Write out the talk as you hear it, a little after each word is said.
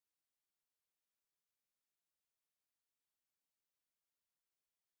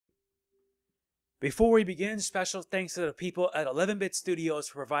Before we begin, special thanks to the people at 11-Bit Studios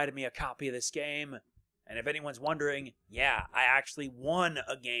for providing me a copy of this game. And if anyone's wondering, yeah, I actually won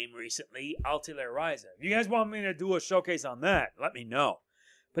a game recently, Altila Ryza. If you guys want me to do a showcase on that, let me know.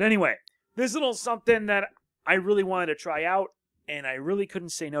 But anyway, this little something that I really wanted to try out, and I really couldn't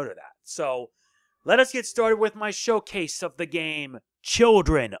say no to that. So, let us get started with my showcase of the game,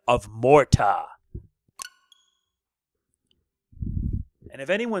 Children of Morta. And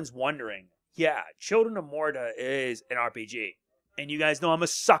if anyone's wondering, yeah, Children of Morta is an RPG. And you guys know I'm a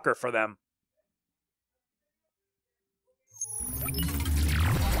sucker for them.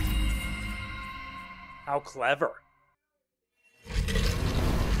 How clever.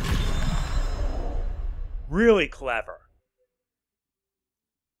 Really clever.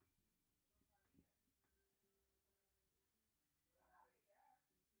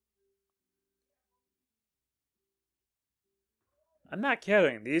 I'm not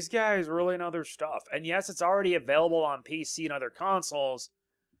kidding. These guys really know their stuff. And yes, it's already available on PC and other consoles,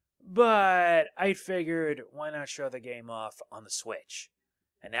 but I figured, why not show the game off on the Switch?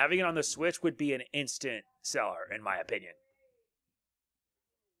 And having it on the Switch would be an instant seller, in my opinion.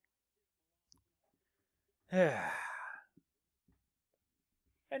 And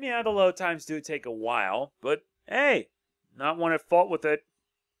yeah, the load times do take a while, but hey, not one at fault with it.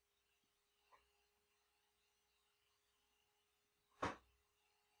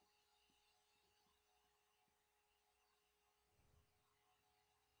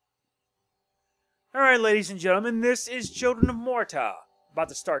 Alright, ladies and gentlemen, this is Children of Morta. About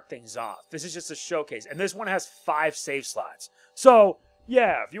to start things off. This is just a showcase, and this one has 5 save slots. So,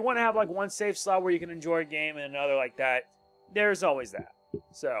 yeah, if you want to have like one save slot where you can enjoy a game and another like that, there's always that.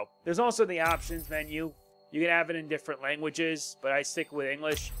 So, there's also the options menu. You can have it in different languages, but I stick with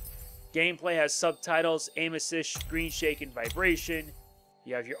English. Gameplay has subtitles, aim assist, screen shake, and vibration.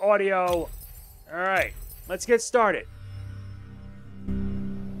 You have your audio. Alright, let's get started.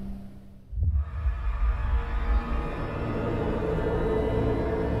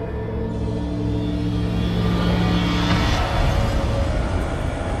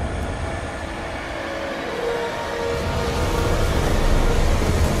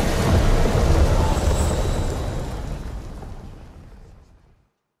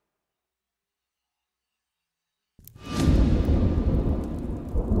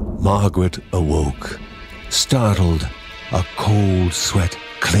 Margaret awoke, startled, a cold sweat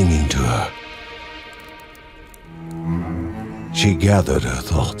clinging to her. She gathered her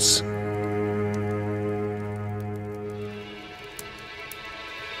thoughts.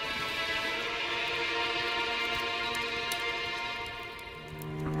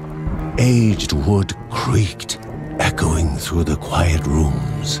 Aged wood creaked, echoing through the quiet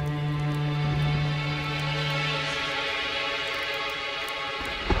rooms.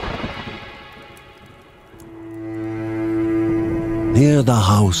 Near the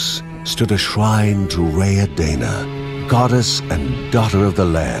house stood a shrine to Rhea Dana, goddess and daughter of the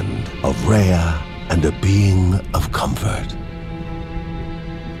land, of Rhea and a being of comfort.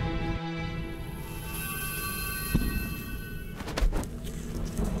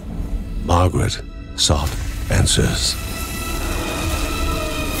 Margaret sought answers.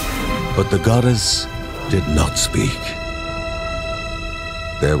 But the goddess did not speak.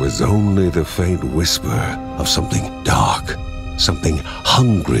 There was only the faint whisper of something dark, something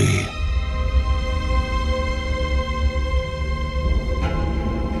hungry.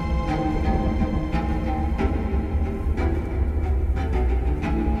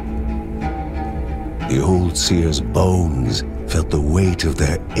 The old seer's bones felt the weight of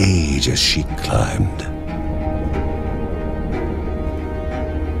their age as she climbed.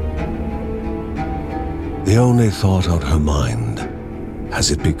 The only thought on her mind,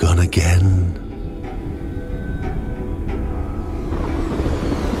 has it begun again?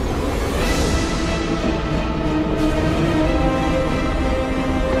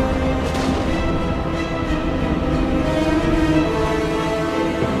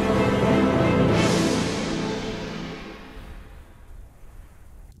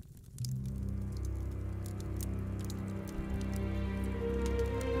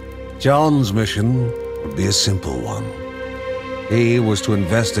 John's mission would be a simple one. He was to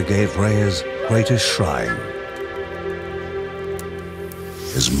investigate Rhea's greatest shrine.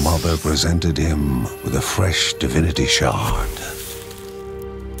 His mother presented him with a fresh divinity shard.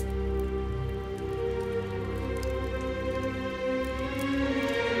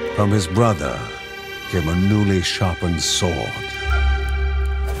 From his brother came a newly sharpened sword.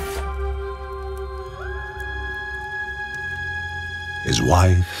 His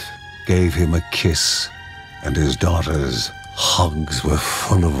wife gave him a kiss, and his daughters Hugs were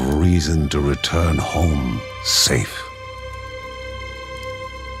full of reason to return home safe.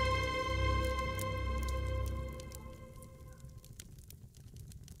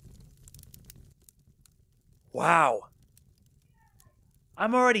 Wow.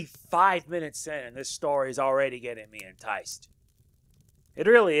 I'm already 5 minutes in and this story is already getting me enticed. It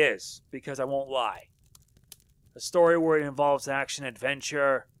really is, because I won't lie. A story where it involves action,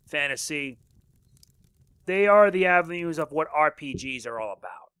 adventure, fantasy. They are the avenues of what RPGs are all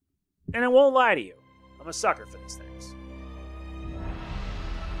about. And I won't lie to you, I'm a sucker for these things.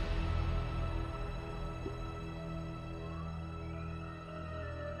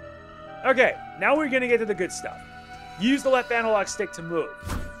 Okay, now we're gonna get to the good stuff. Use the left analog stick to move.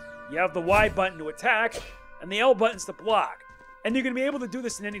 You have the Y button to attack, and the L buttons to block. And you're gonna be able to do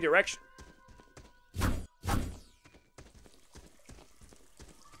this in any direction.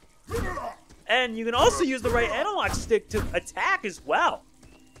 And you can also use the right analog stick to attack as well.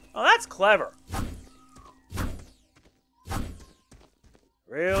 Oh, that's clever.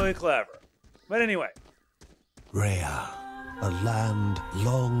 Really clever. But anyway. Rhea, a land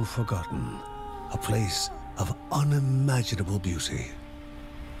long forgotten, a place of unimaginable beauty.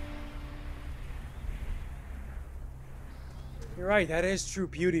 You're right, that is true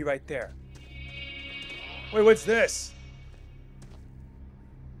beauty right there. Wait, what's this?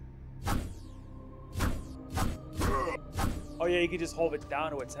 Oh yeah, you can just hold it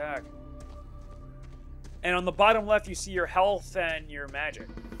down to attack. And on the bottom left, you see your health and your magic.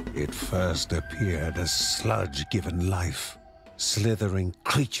 It first appeared as sludge given life, slithering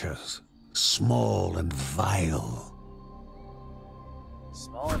creatures, small and vile.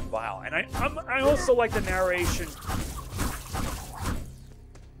 Small and vile. And I also like the narration.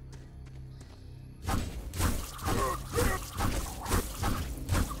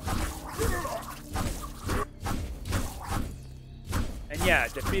 Yeah,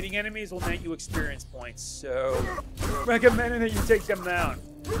 defeating enemies will net you experience points, so recommending that you take them down,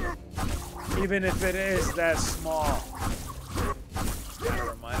 even if it is that small. Kind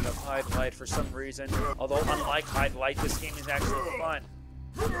of reminded of Hide Light for some reason, although unlike Hide Light, this game is actually fun.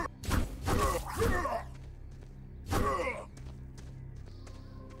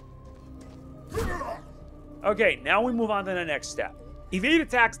 Okay, now we move on to the next step. Evade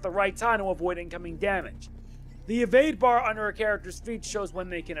attacks at the right time to avoid incoming damage. The evade bar under a character's feet shows when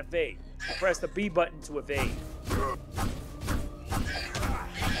they can evade. Press the B button to evade.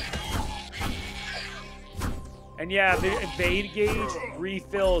 And yeah, the evade gauge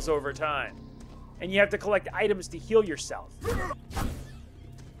refills over time. And you have to collect items to heal yourself.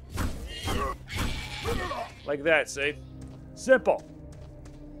 Like that, see? Simple.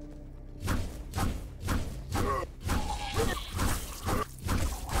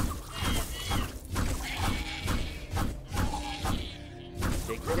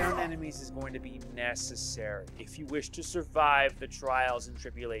 Taking down enemies is going to be necessary if you wish to survive the trials and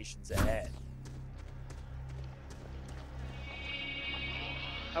tribulations ahead.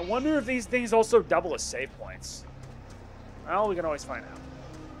 I wonder if these things also double as save points. Well, we can always find out.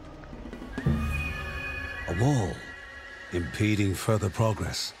 A wall, impeding further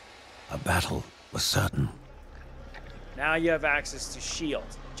progress. A battle was certain. Now you have access to shield.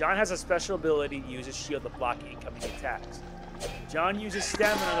 John has a special ability to use his shield to block incoming attacks. John uses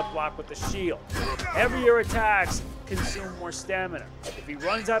stamina to block with the shield. Heavier attacks consume more stamina. If he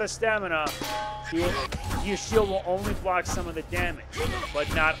runs out of stamina, your shield will only block some of the damage,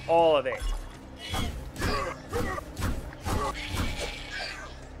 but not all of it.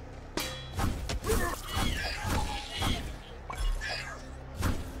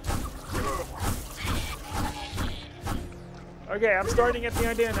 Okay, I'm starting to get the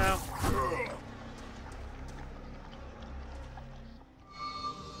idea now.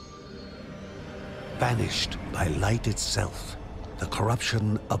 Banished by light itself, the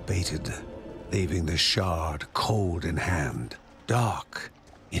corruption abated, leaving the shard cold in hand, dark,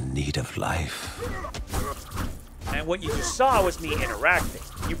 in need of life. And what you just saw was me interacting.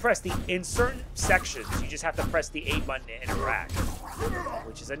 You press the insert sections, you just have to press the A button to interact,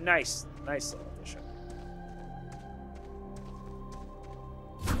 which is a nice little addition.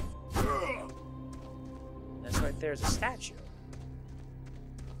 That's right, there's a statue.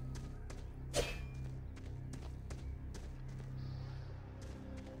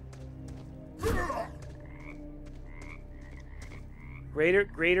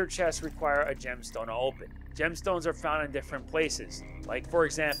 Greater chests require a gemstone to open. Gemstones are found in different places, like, for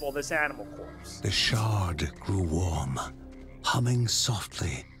example, this animal corpse. The shard grew warm, humming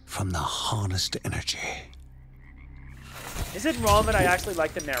softly from the harnessed energy. Is it wrong that I actually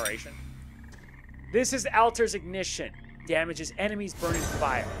like the narration? This is Alter's ignition. damages enemies burning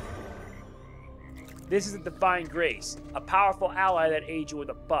fire. This is a Divine Grace, a powerful ally that aids you with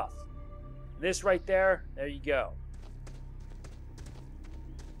a buff. This right there you go.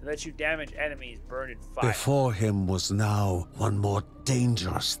 It lets you damage enemies burned in fire. Before him was now one more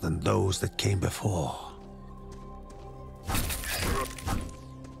dangerous than those that came before.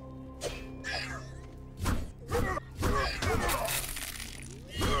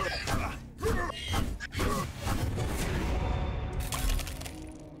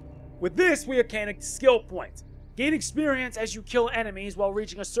 With this, we obtain skill points. Gain experience as you kill enemies while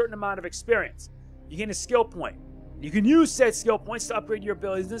reaching a certain amount of experience. You gain a skill point. You can use said skill points to upgrade your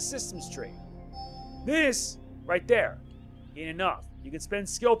abilities in the systems tree. This, right there, gain enough. You can spend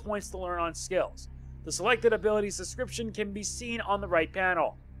skill points to learn on skills. The selected ability's description can be seen on the right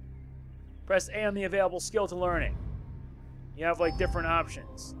panel. Press A on the available skill to learn it. You have like different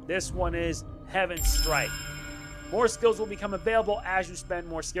options. This one is Heaven Strike. More skills will become available as you spend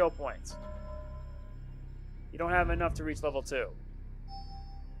more skill points. You don't have enough to reach level 2.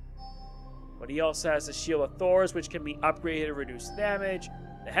 But he also has the Shield of Thors, which can be upgraded to reduce damage,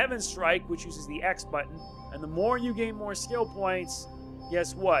 the Heaven Strike, which uses the X button, and the more you gain more skill points,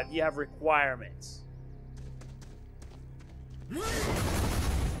 guess what? You have requirements.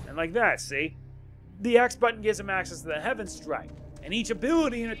 And like that, see? The X button gives him access to the Heaven Strike, and each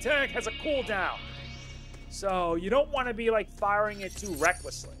ability and attack has a cooldown. So you don't want to be like firing it too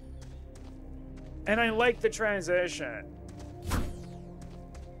recklessly. And I like the transition.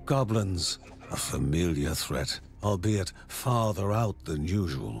 Goblins, a familiar threat, albeit farther out than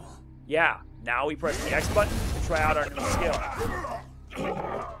usual. Yeah, now we press the X button to try out our new skill.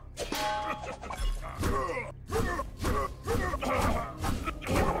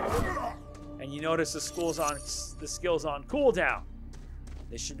 And you notice the skill's on cooldown.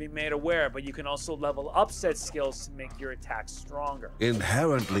 This should be made aware, but you can also level up said skills to make your attacks stronger.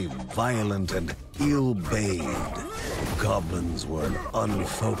 Inherently violent and ill-bade, goblins were an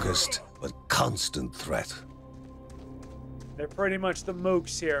unfocused but constant threat. They're pretty much the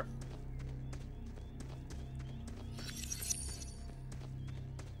mooks here.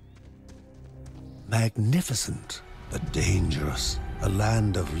 Magnificent but dangerous, a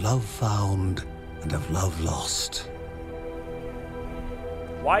land of love found and of love lost.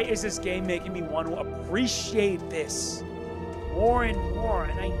 Why is this game making me want to appreciate this more and more?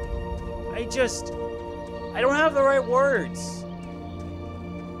 And I don't have the right words.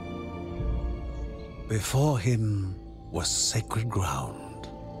 Before him was sacred ground,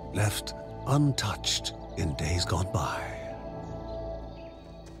 left untouched in days gone by.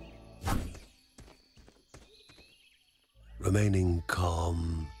 Remaining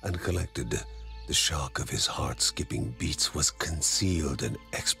calm and collected, the shock of his heart-skipping beats was concealed in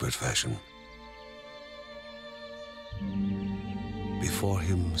expert fashion. Before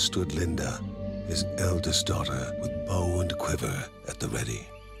him stood Linda, his eldest daughter, with bow and quiver at the ready,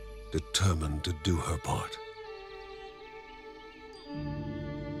 determined to do her part.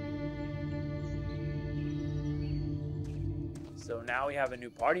 So now we have a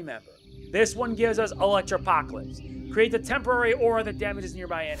new party member. This one gives us Electropocalypse. Create the temporary aura that damages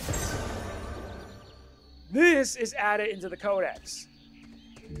nearby enemies. This is added into the codex.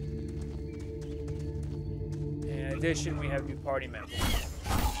 In addition, we have new party members.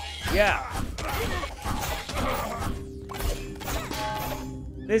 Yeah.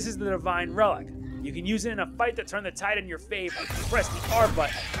 This is the Divine Relic. You can use it in a fight to turn the tide in your favor. Press the R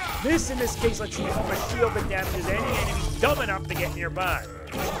button. This, in this case, lets you form a shield that damages any enemy dumb enough to get nearby.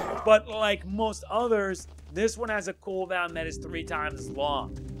 But like most others, this one has a cooldown that is 3 times as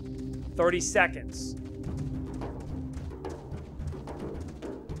long. 30 seconds.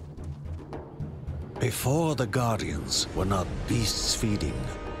 Before the Guardians were not beasts feeding,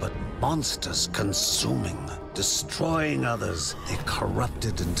 but monsters consuming, destroying others. They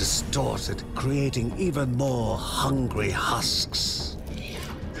corrupted and distorted, creating even more hungry husks.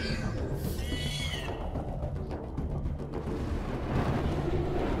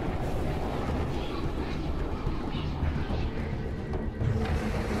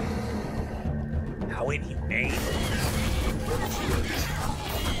 How inhumane.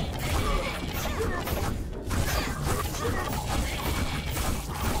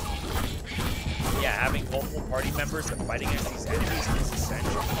 Yeah, having multiple party members that fight against these enemies is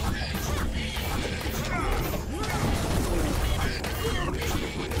essential.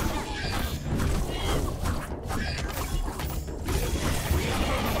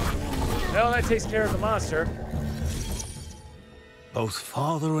 Well, that takes care of the monster. Both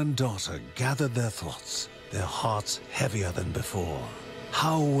father and daughter gathered their thoughts, their hearts heavier than before.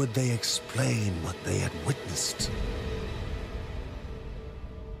 How would they explain what they had witnessed?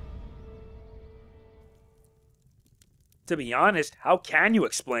 to be honest, how can you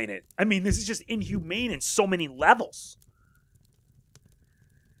explain it? I mean, this is just inhumane in so many levels.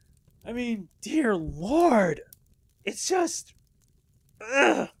 I mean, dear Lord. It's just...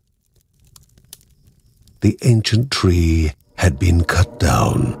 Ugh. The ancient tree had been cut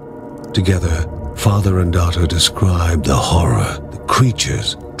down. Together, father and daughter described the horror, the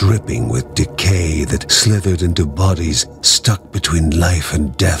creatures dripping with decay that slithered into bodies stuck between life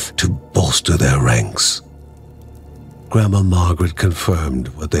and death to bolster their ranks. Grandma Margaret confirmed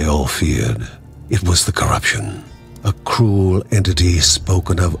what they all feared. It was the corruption, a cruel entity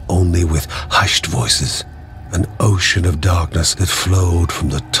spoken of only with hushed voices, an ocean of darkness that flowed from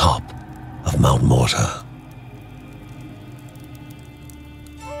the top of Mount Morta.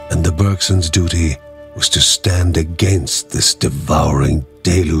 And the Bergsons' duty was to stand against this devouring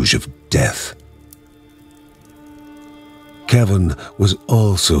deluge of death. Kevin was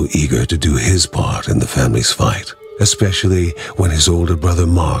also eager to do his part in the family's fight, especially when his older brother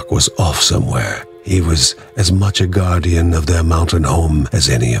Mark was off somewhere. He was as much a guardian of their mountain home as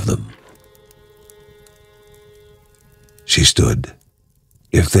any of them. She stood.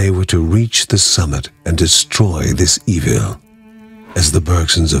 If they were to reach the summit and destroy this evil, as the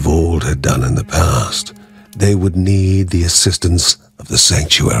Bergsons of old had done in the past, they would need the assistance of the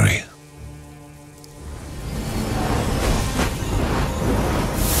sanctuary.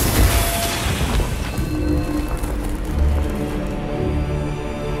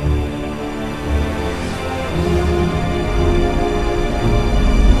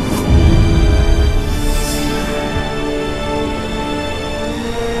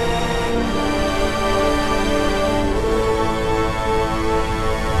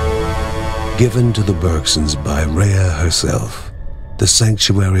 Given to the Bergsons by Rhea herself, the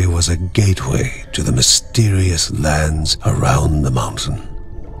sanctuary was a gateway to the mysterious lands around the mountain.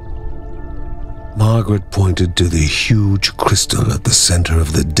 Margaret pointed to the huge crystal at the center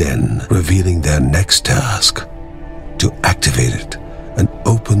of the den, revealing their next task: to activate it and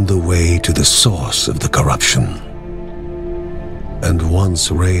open the way to the source of the corruption. And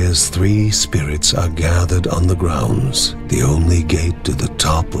once Rhea's 3 spirits are gathered on the grounds, the only gate to the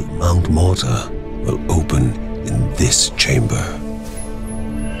top of Mount Morta will open in this chamber.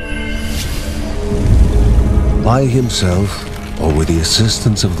 By himself, or with the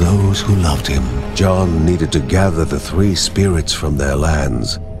assistance of those who loved him, John needed to gather the 3 spirits from their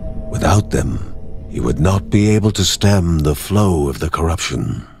lands. Without them, he would not be able to stem the flow of the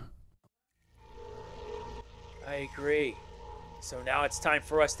corruption. I agree. So now it's time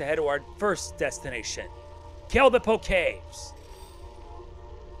for us to head to our first destination, Keldepo Caves.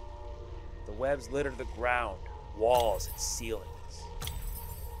 The webs litter the ground, walls, and ceilings.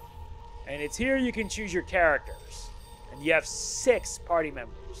 And it's here you can choose your characters. And you have 6 party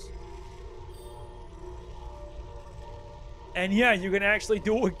members. And yeah, you can actually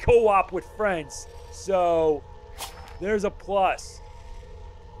do it with co-op with friends. So there's a plus.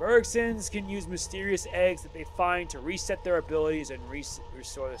 Bergsons can use mysterious eggs that they find to reset their abilities and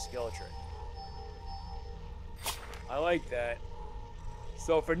restore their skill tree. I like that.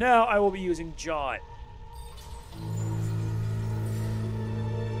 So for now, I will be using John.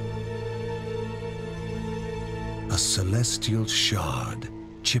 A celestial shard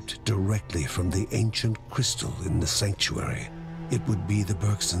chipped directly from the ancient crystal in the sanctuary. It would be the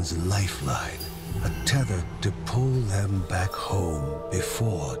Bergsons' lifeline. A tether to pull them back home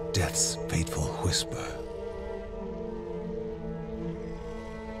before death's fateful whisper.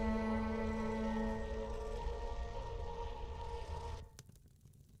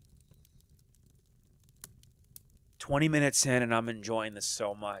 "20 minutes in and I'm enjoying this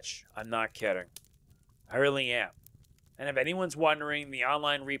so much. I'm not kidding. I really am. And if anyone's wondering, the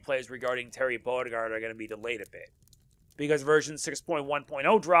online replays regarding Terry Bogard are going to be delayed a bit, because version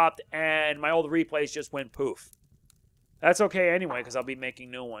 6.1.0 dropped and my old replays just went poof. That's okay anyway, because I'll be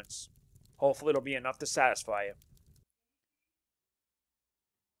making new ones. Hopefully it'll be enough to satisfy you.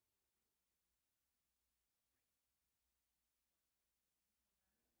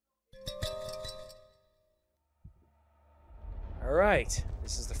 Alright,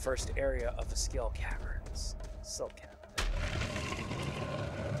 this is the first area of the skill caverns. Silk cavern.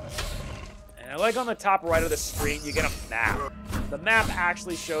 And like on the top right of the screen, you get a map. The map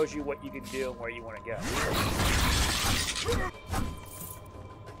actually shows you what you can do and where you want to go.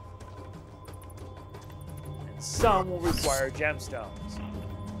 And some will require gemstones.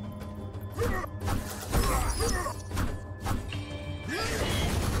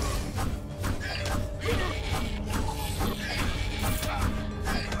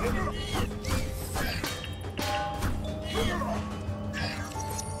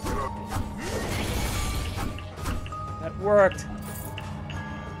 worked.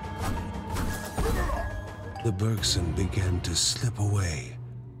 The Bergson began to slip away,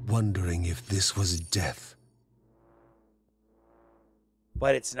 wondering if this was death.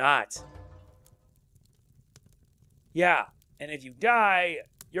 But it's not. Yeah, and if you die,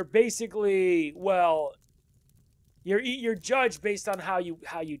 you're basically, well, you're judged based on how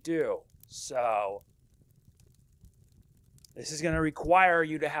you do. So this is going to require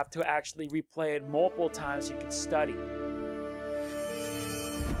you to have to actually replay it multiple times so you can study.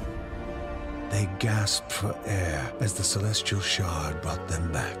 They gasped for air as the celestial shard brought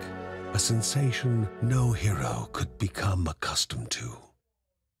them back, a sensation no hero could become accustomed to.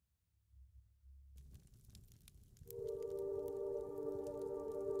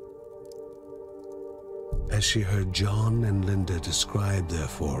 As she heard John and Linda describe their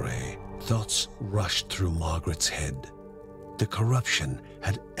foray, thoughts rushed through Margaret's head. The corruption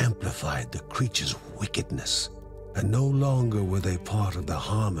had amplified the creature's wickedness, and no longer were they part of the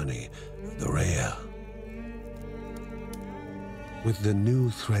harmony of the Rhea. With the new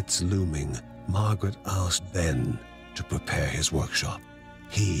threats looming, Margaret asked Ben to prepare his workshop.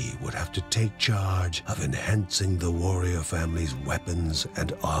 He would have to take charge of enhancing the warrior family's weapons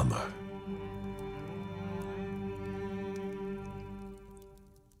and armor.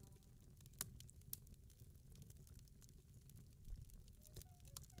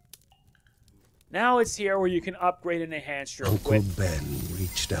 Now it's here where you can upgrade and enhance your Uncle equipment. Ben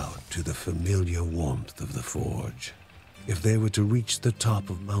reached out to the familiar warmth of the forge. If they were to reach the top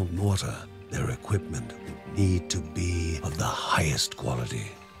of Mount Morta, their equipment would need to be of the highest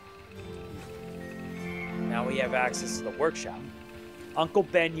quality. Now we have access to the workshop. Uncle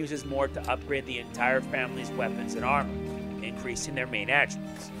Ben uses more to upgrade the entire family's weapons and armor, increasing their main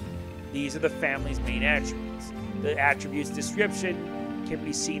attributes. These are the family's main attributes. The attributes description can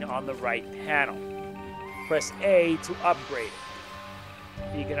be seen on the right panel. Press A to upgrade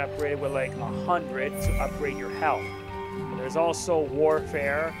it. You can upgrade it with like 100 to upgrade your health. There's also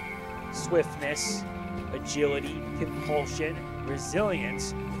warfare, swiftness, agility, compulsion,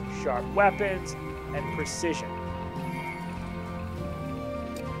 resilience, sharp weapons, and precision.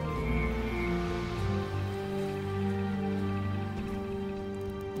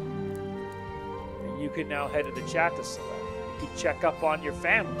 And you can now head to the chat to select. You can check up on your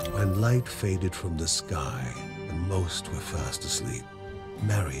family. When light faded from the sky and most were fast asleep,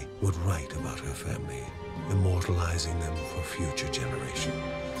 Mary would write about her family, immortalizing them for future generations.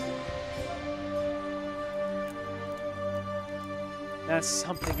 That's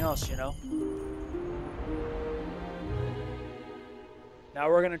something else, you know.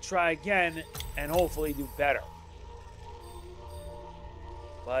 Now we're going to try again and hopefully do better.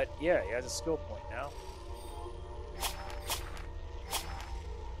 But yeah, he has a skill point now.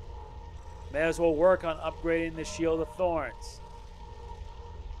 May as well work on upgrading the Shield of Thorns.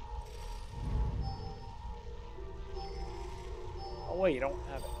 Oh wait, you don't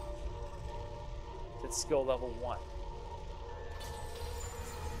have it. It's skill level 1.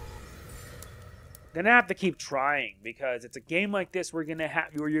 Gonna have to keep trying because it's a game like this where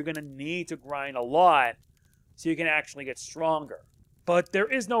you're gonna need to grind a lot so you can actually get stronger. But there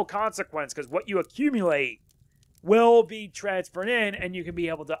is no consequence because what you accumulate will be transferred in and you can be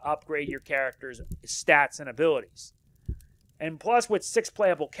able to upgrade your character's stats and abilities. And plus with 6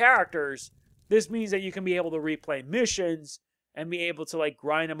 playable characters, this means that you can be able to replay missions and be able to like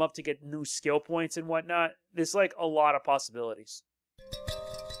grind them up to get new skill points and whatnot. There's like a lot of possibilities.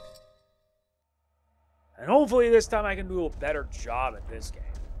 And hopefully this time I can do a better job at this game.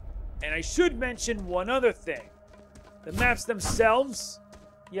 And I should mention one other thing. The maps themselves,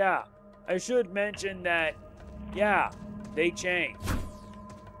 yeah, I should mention that, yeah, they change.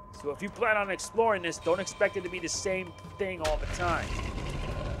 So if you plan on exploring this, don't expect it to be the same thing all the time.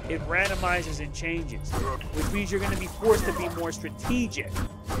 It randomizes and changes, which means you're going to be forced to be more strategic.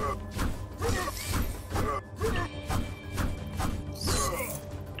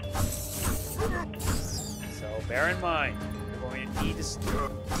 So bear in mind, you're going to need to...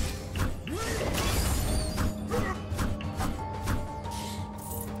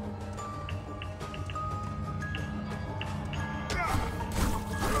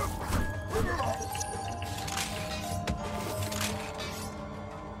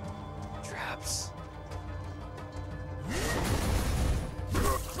 Traps.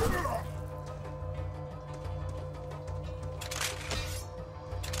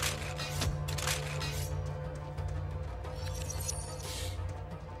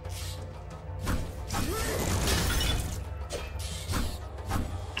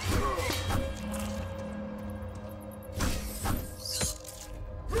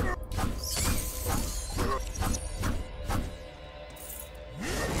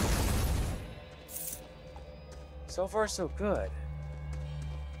 So far, so good.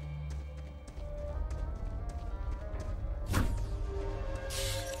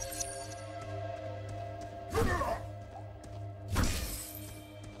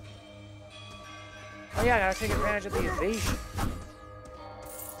 Oh yeah, I gotta take advantage of the evasion.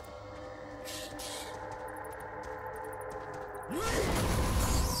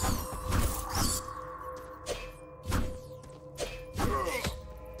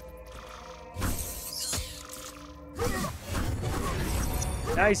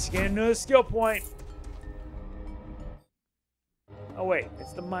 Nice, you get another skill point. Oh wait,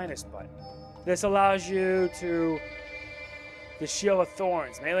 it's the minus button. This allows you to... The Shield of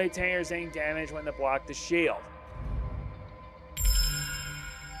Thorns. Melee attackers take damage when they block the shield.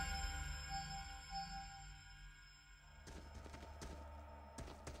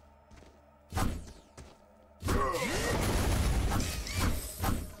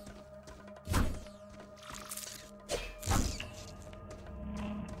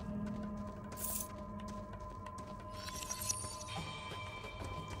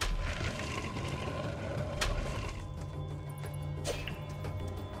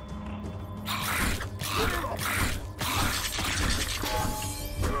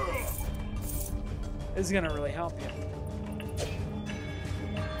 This is gonna really help you.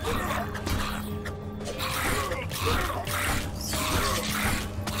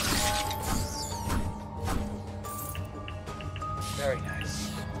 Very nice.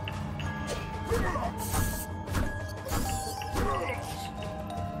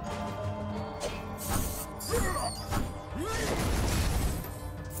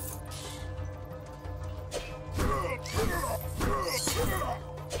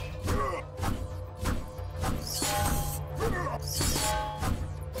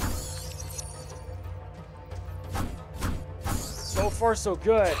 So far, so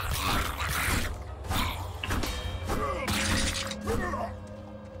good.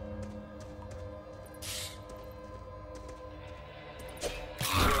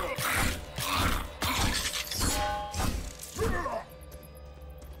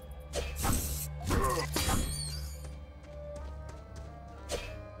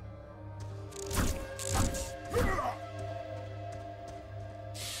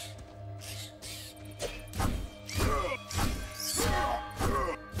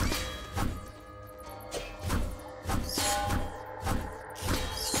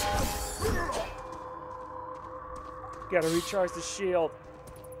 Gotta recharge the shield.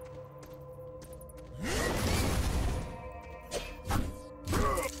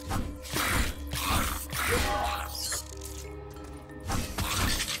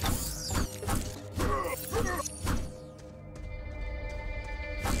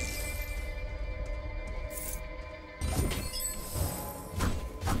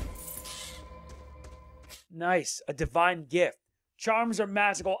 Nice, a divine gift. Charms are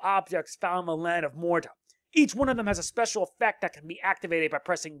magical objects found in the land of Morta. Each one of them has a special effect that can be activated by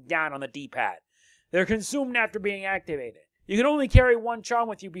pressing down on the D-pad. They're consumed after being activated. You can only carry one charm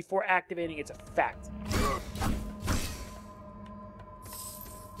with you before activating its effect.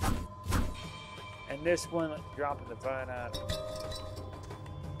 And this one, drop in the banana.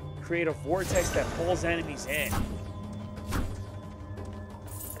 Create a vortex that pulls enemies in.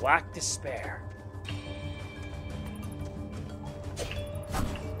 Black Despair.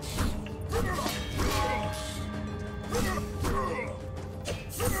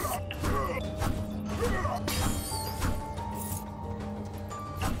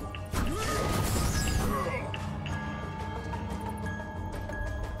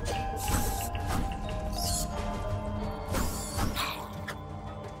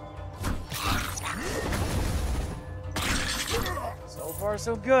 So far,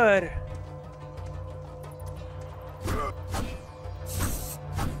 so good.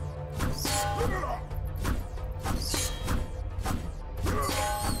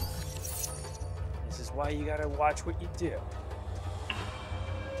 This is why you gotta watch what you do.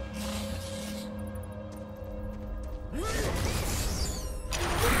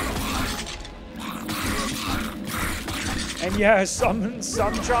 And yeah, some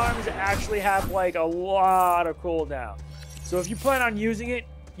charms actually have like a lot of cooldown. So if you plan on using it,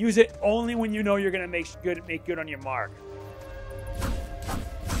 use it only when you know you're gonna make good on your mark.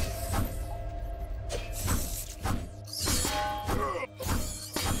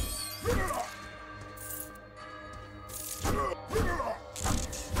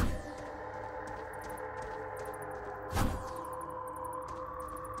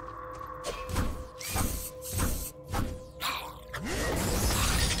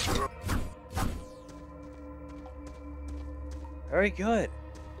 Very good.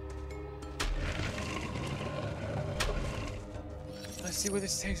 Let's see where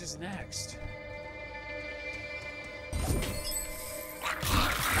this takes us next.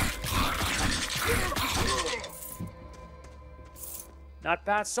 Not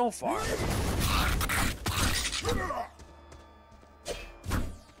bad so far.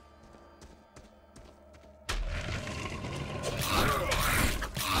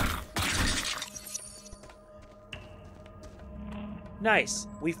 Nice.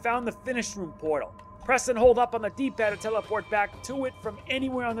 We found the finish room portal. Press and hold up on the D-pad to teleport back to it from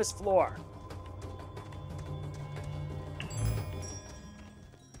anywhere on this floor.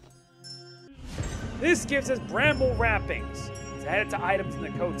 This gives us bramble wrappings. It's added to items in the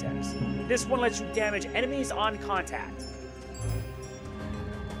codex. This one lets you damage enemies on contact.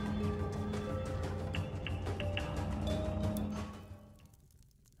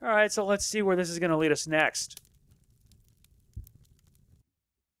 Alright, so let's see where this is going to lead us next.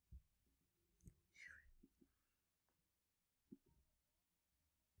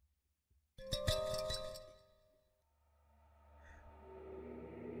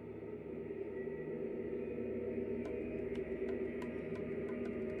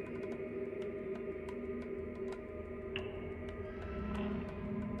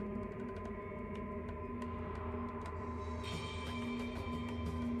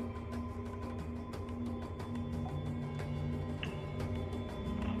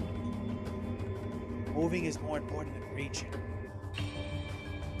 Moving is more important than reaching.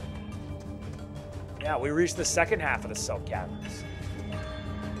 Yeah, we reached the second half of the Silk Caverns.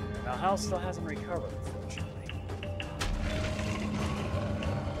 Now, Hal still hasn't recovered, unfortunately.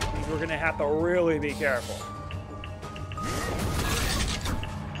 Means we're gonna have to really be careful.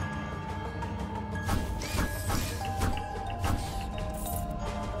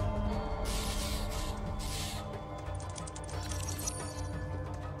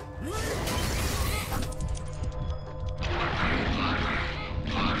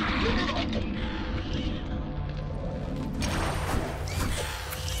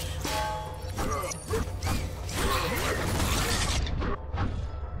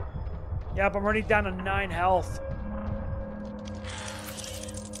 Yep, I'm already down to 9 health.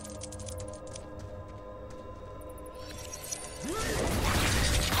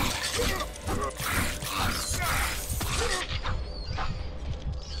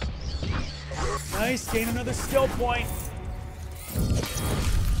 Nice, gain another skill point.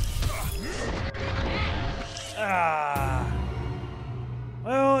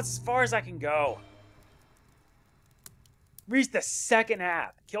 Well, it's as far as I can go. Reached the second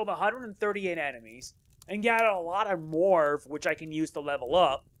half, killed 138 enemies, and got a lot of morph, which I can use to level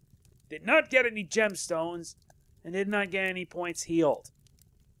up. Did not get any gemstones, and did not get any points healed.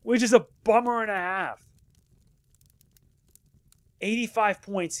 Which is a bummer and a half. 85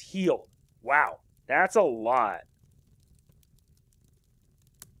 points healed. Wow, that's a lot.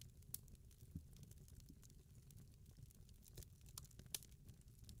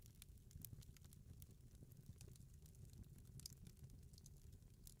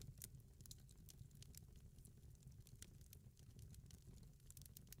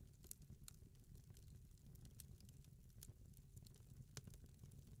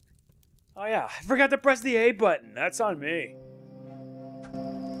 Oh yeah, I forgot to press the A button. That's on me.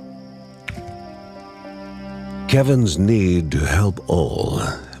 Kevin's need to help all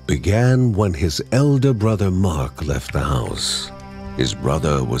began when his elder brother Mark left the house. His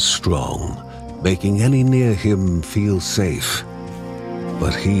brother was strong, making any near him feel safe.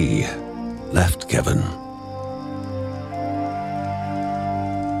 But he left Kevin.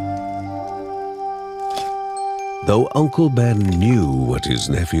 Though Uncle Ben knew what his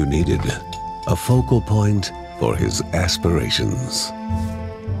nephew needed, a focal point for his aspirations.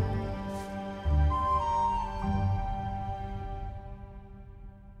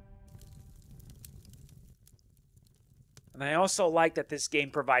 And I also like that this game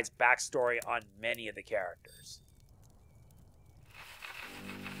provides backstory on many of the characters.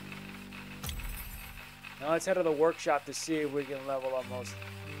 Now let's head to the workshop to see if we can level up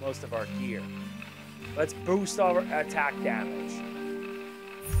most of our gear. Let's boost our attack damage.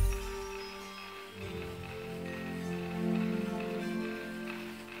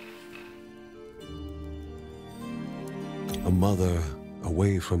 A mother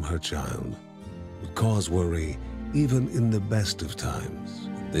away from her child would cause worry even in the best of times.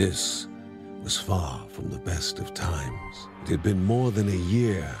 This was far from the best of times. It had been more than a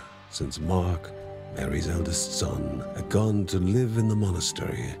year since Mark, Mary's eldest son, had gone to live in the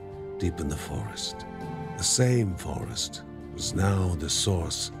monastery deep in the forest. The same forest was now the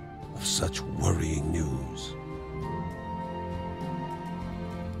source of such worrying news.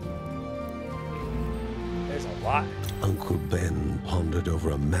 There's a lot Uncle Ben pondered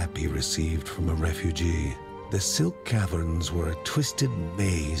over a map he received from a refugee. The Silk Caverns were a twisted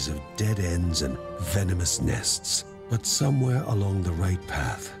maze of dead ends and venomous nests. But somewhere along the right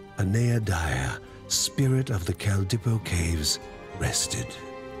path, a Neadia, spirit of the Caldipo Caves, rested.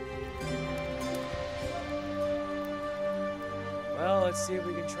 Well, let's see if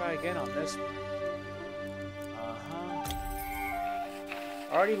we can try again on this one.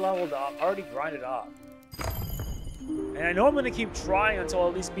 Already leveled up, already grinded up. And I know I'm going to keep trying until I'll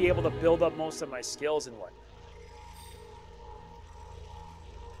at least be able to build up most of my skills and whatnot.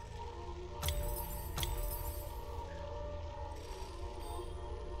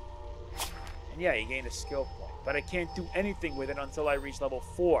 And yeah, you gain a skill point, but I can't do anything with it until I reach level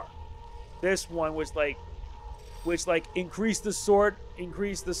 4. This one was like, increase the sword,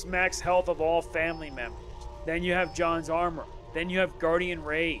 increase the max health of all family members. Then you have John's armor. Then you have Guardian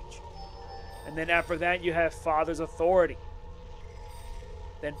Rage. And then after that, you have Father's Authority.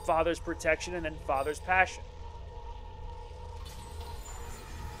 Then Father's Protection, and then Father's Passion.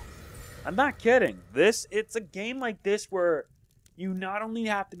 I'm not kidding. It's a game like this where you not only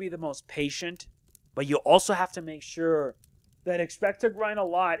have to be the most patient, but you also have to make sure that expect to grind a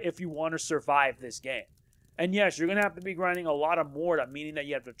lot if you want to survive this game. And yes, you're going to have to be grinding a lot of Morta, meaning that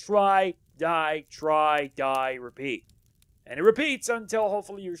you have to try, die, repeat. And it repeats until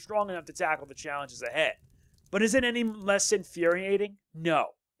hopefully you're strong enough to tackle the challenges ahead. But is it any less infuriating? No,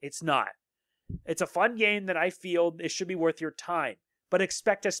 it's not. It's a fun game that I feel it should be worth your time. But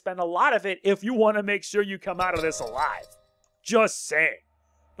expect to spend a lot of it if you want to make sure you come out of this alive. Just saying.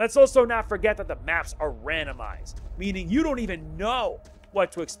 Let's also not forget that the maps are randomized, meaning you don't even know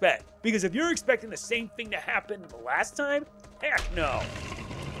what to expect. Because if you're expecting the same thing to happen the last time, heck no.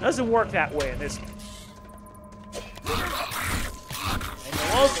 It doesn't work that way in this one. And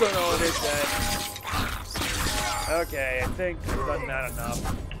you'll also notice that... Okay, I think I've done that enough.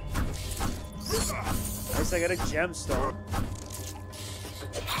 At least I got a gemstone.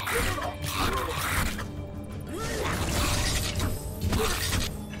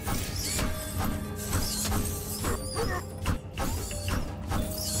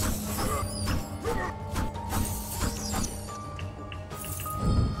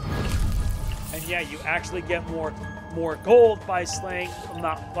 And yeah, you actually get more gold by slaying,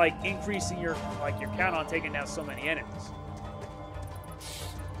 not like increasing your count on taking down so many enemies.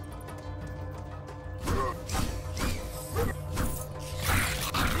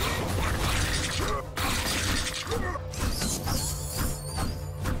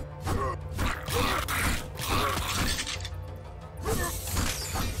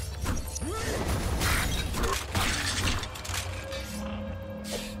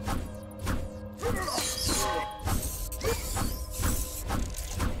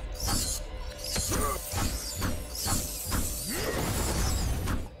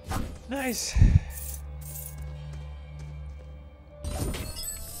 Nice.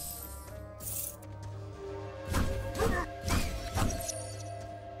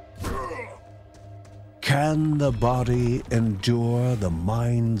 Can the body endure the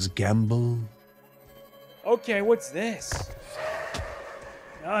mind's gamble? Okay, what's this?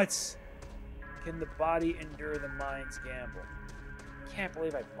 Nuts. Can the body endure the mind's gamble? Can't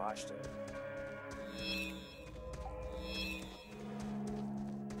believe I botched it.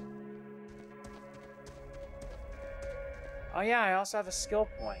 Oh yeah, I also have a skill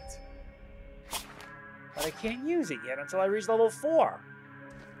point. But I can't use it yet until I reach level 4.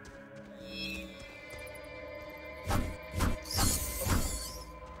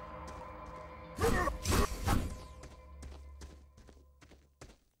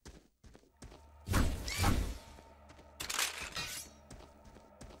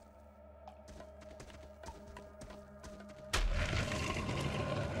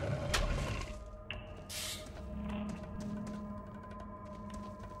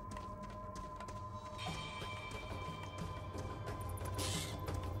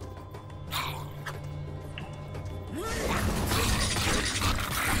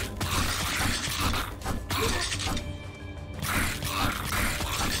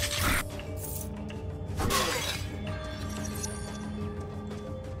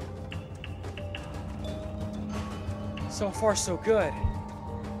 So far, so good.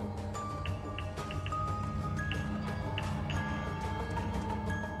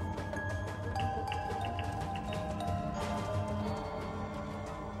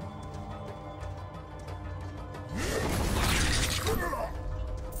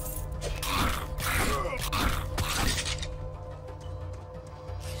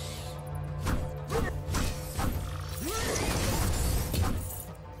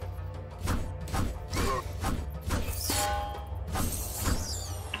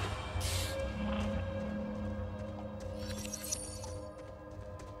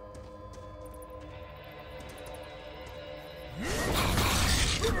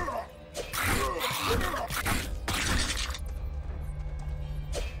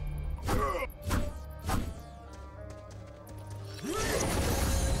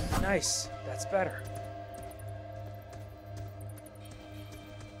 Nice. That's better.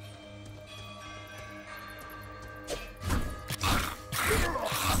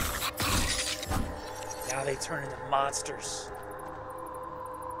 Now they turn into monsters.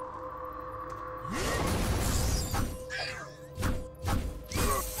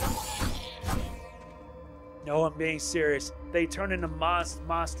 No, I'm being serious. They turn into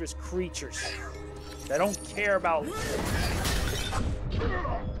monstrous creatures. They don't care about...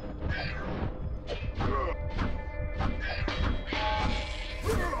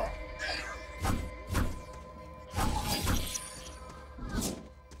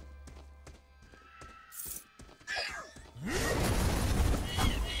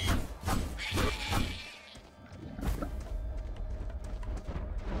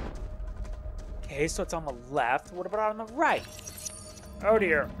 Okay, so it's on the left. What about on the right? Oh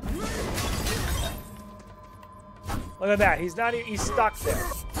dear. Look at that. He's not even, he's stuck there.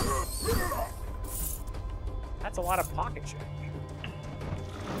 That's a lot of pocket change.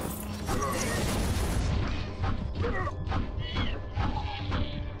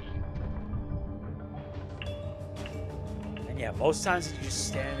 And yeah, most times if you just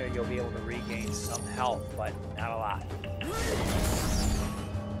stand there, you'll be able to regain some health, but not a lot.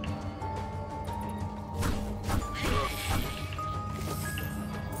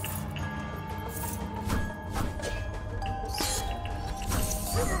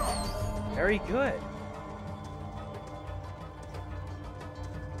 Very good.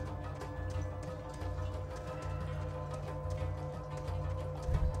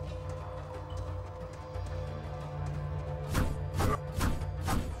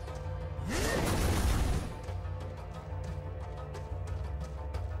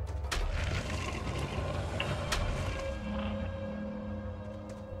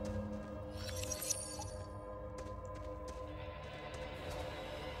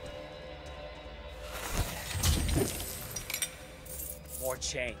 More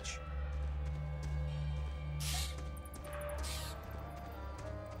change.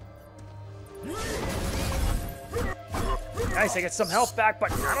 Nice, I get some health back,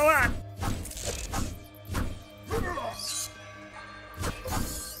 but not a lot.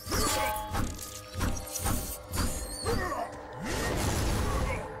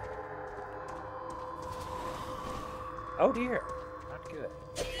 Oh dear, not good.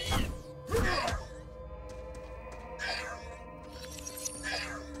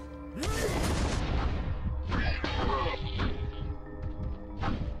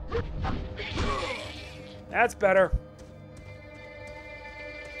 That's better.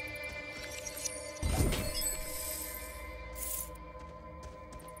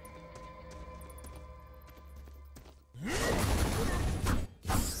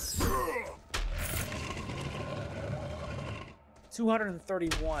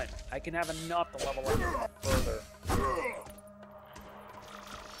 $231. I can have enough to level up further.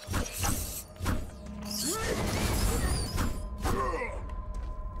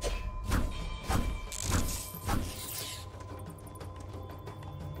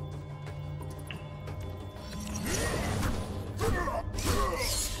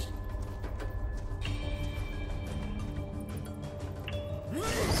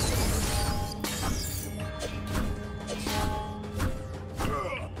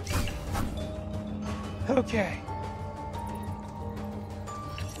 Okay.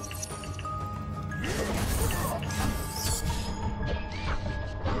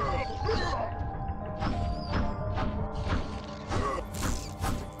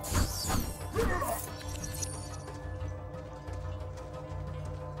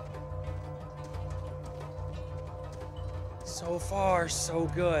 So far, so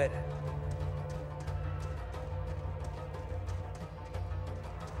good.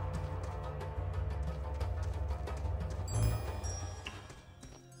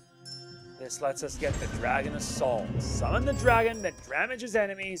 This lets us get the Dragon Assault. Summon the dragon that damages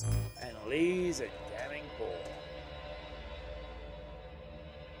enemies and leaves a damning pool.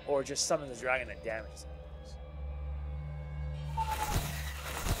 Or just summon the dragon that damages enemies.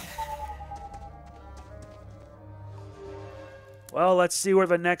 Well, let's see where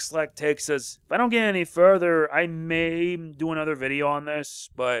the next select takes us. If I don't get any further, I may do another video on this,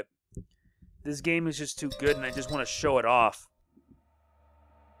 but this game is just too good and I just want to show it off.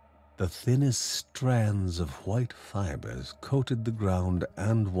 The thinnest strands of white fibers coated the ground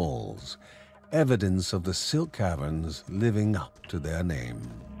and walls, evidence of the silk caverns living up to their name.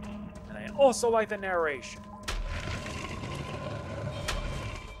 And I also like the narration.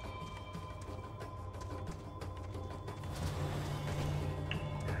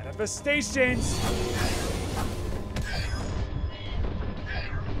 Manifestations!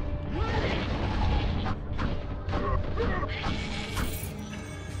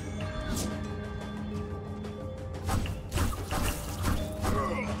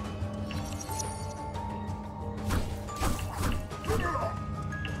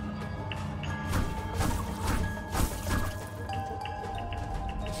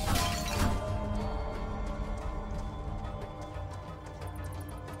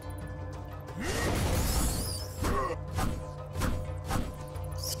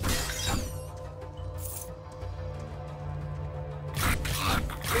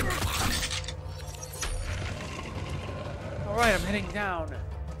 heading down.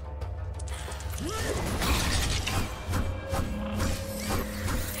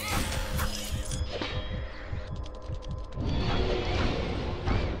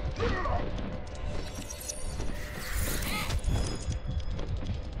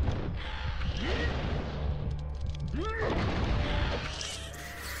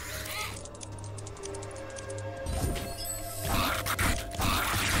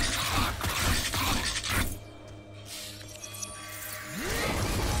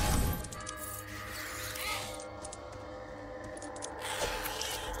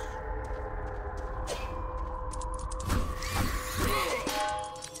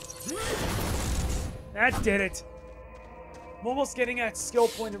 That did it. I'm almost getting that skill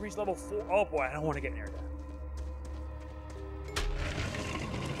point to reach level 4. Oh boy, I don't want to get near that.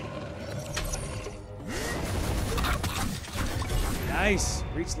 Nice.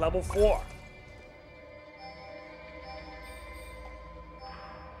 Reach level 4.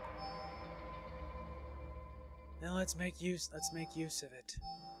 Now let's make use of it.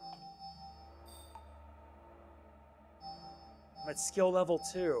 I'm at skill level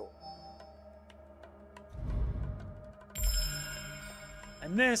 2.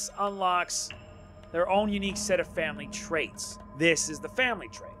 And this unlocks their own unique set of family traits. This is the family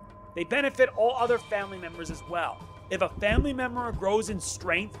trait. They benefit all other family members as well. If a family member grows in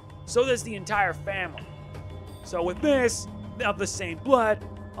strength, so does the entire family. So with this, of the same blood,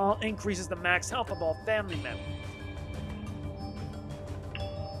 increases the max health of all family members.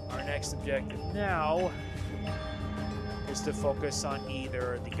 Our next objective now is to focus on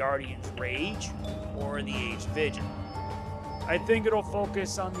either the Guardian's Rage or the Aged Vigil. I think it'll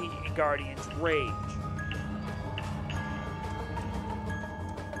focus on the Guardian's Rage.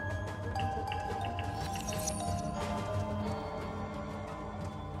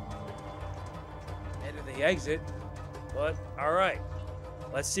 End of the exit. But, alright.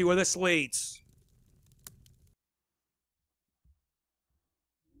 Let's see where this leads.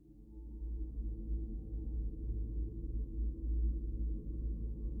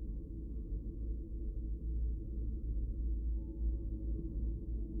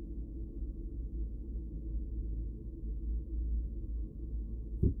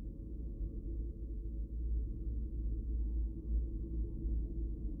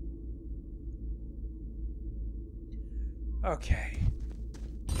 Okay.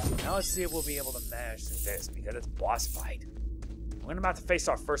 Now let's see if we'll be able to manage this, because it's a boss fight. We're about to face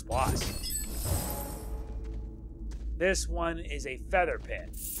our first boss. This one is a feather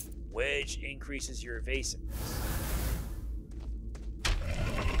pin, which increases your evasiveness.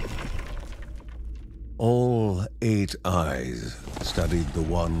 All 8 eyes studied the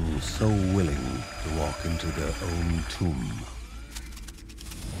one so willing to walk into their own tomb.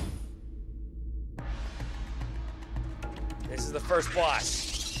 This is the first boss.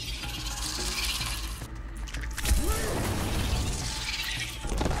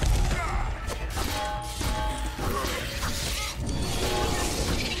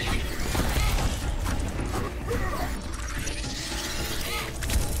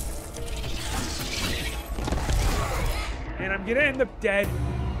 And I'm gonna end up dead,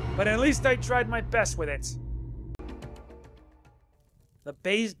 but at least I tried my best with it. The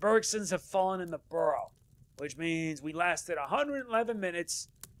Bergsons have fallen in the burrow, which means we lasted 111 minutes,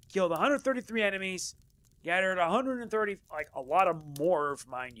 killed 133 enemies, gathered 130, like a lot of morph,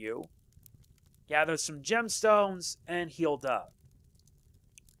 mind you, gathered some gemstones, and healed up.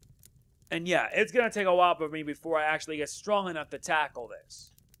 And yeah, it's going to take a while for me before I actually get strong enough to tackle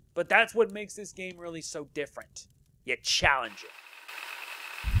this. But that's what makes this game really so different, yet challenging.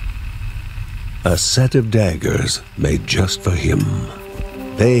 A set of daggers made just for him.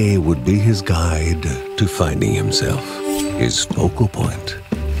 They would be his guide to finding himself, his focal point.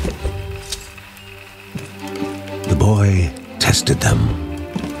 The boy tested them.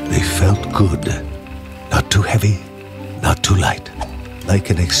 They felt good. Not too heavy, not too light. Like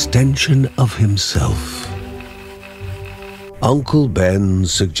an extension of himself. Uncle Ben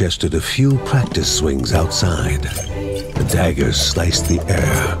suggested a few practice swings outside. The daggers sliced the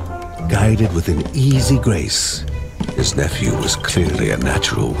air, guided with an easy grace. His nephew was clearly a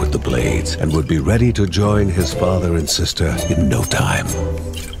natural with the blades and would be ready to join his father and sister in no time.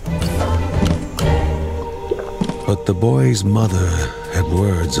 But the boy's mother had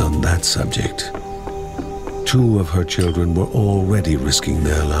words on that subject. 2 of her children were already risking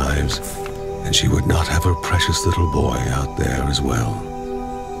their lives, and she would not have her precious little boy out there as well.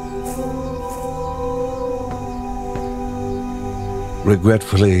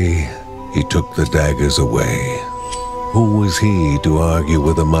 Regretfully, he took the daggers away. Who was he to argue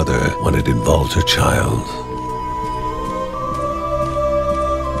with a mother when it involved her child?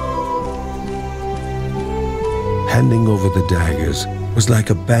 Handing over the daggers was like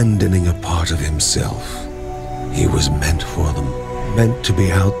abandoning a part of himself. He was meant for them, meant to be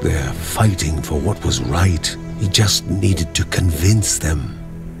out there fighting for what was right. He just needed to convince them.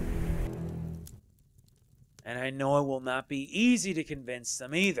 And I know it will not be easy to convince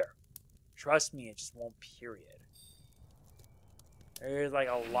them either. Trust me, it just won't, period. There's like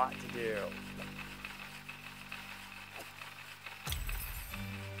a lot to do.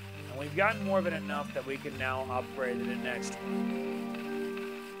 And we've gotten more than enough that we can now upgrade to the next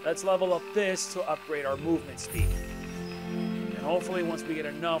one. Let's level up this to upgrade our movement speed. And hopefully once we get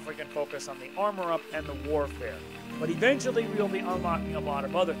enough, we can focus on the armor up and the warfare. But eventually we'll be unlocking a lot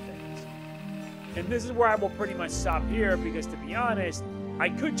of other things. And this is where I will pretty much stop here because, to be honest, I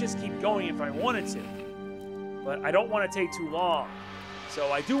could just keep going if I wanted to. But I don't want to take too long.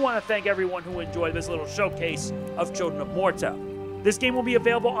 So I do want to thank everyone who enjoyed this little showcase of Children of Morta. This game will be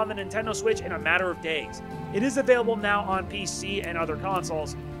available on the Nintendo Switch in a matter of days. It is available now on PC and other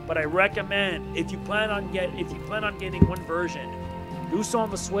consoles, but I recommend if you plan on getting one version, do so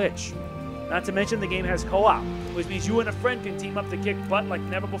on the Switch. Not to mention the game has co-op, which means you and a friend can team up to kick butt like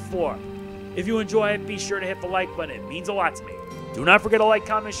never before. If you enjoy it, be sure to hit the like button. It means a lot to me. Do not forget to like,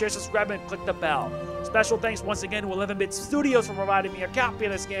 comment, share, subscribe, and click the bell. Special thanks once again to 11-Bit Studios for providing me a copy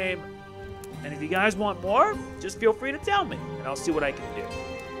of this game. And if you guys want more, just feel free to tell me, and I'll see what I can do.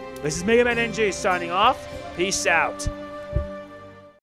 This is MegamanNG signing off. Peace out.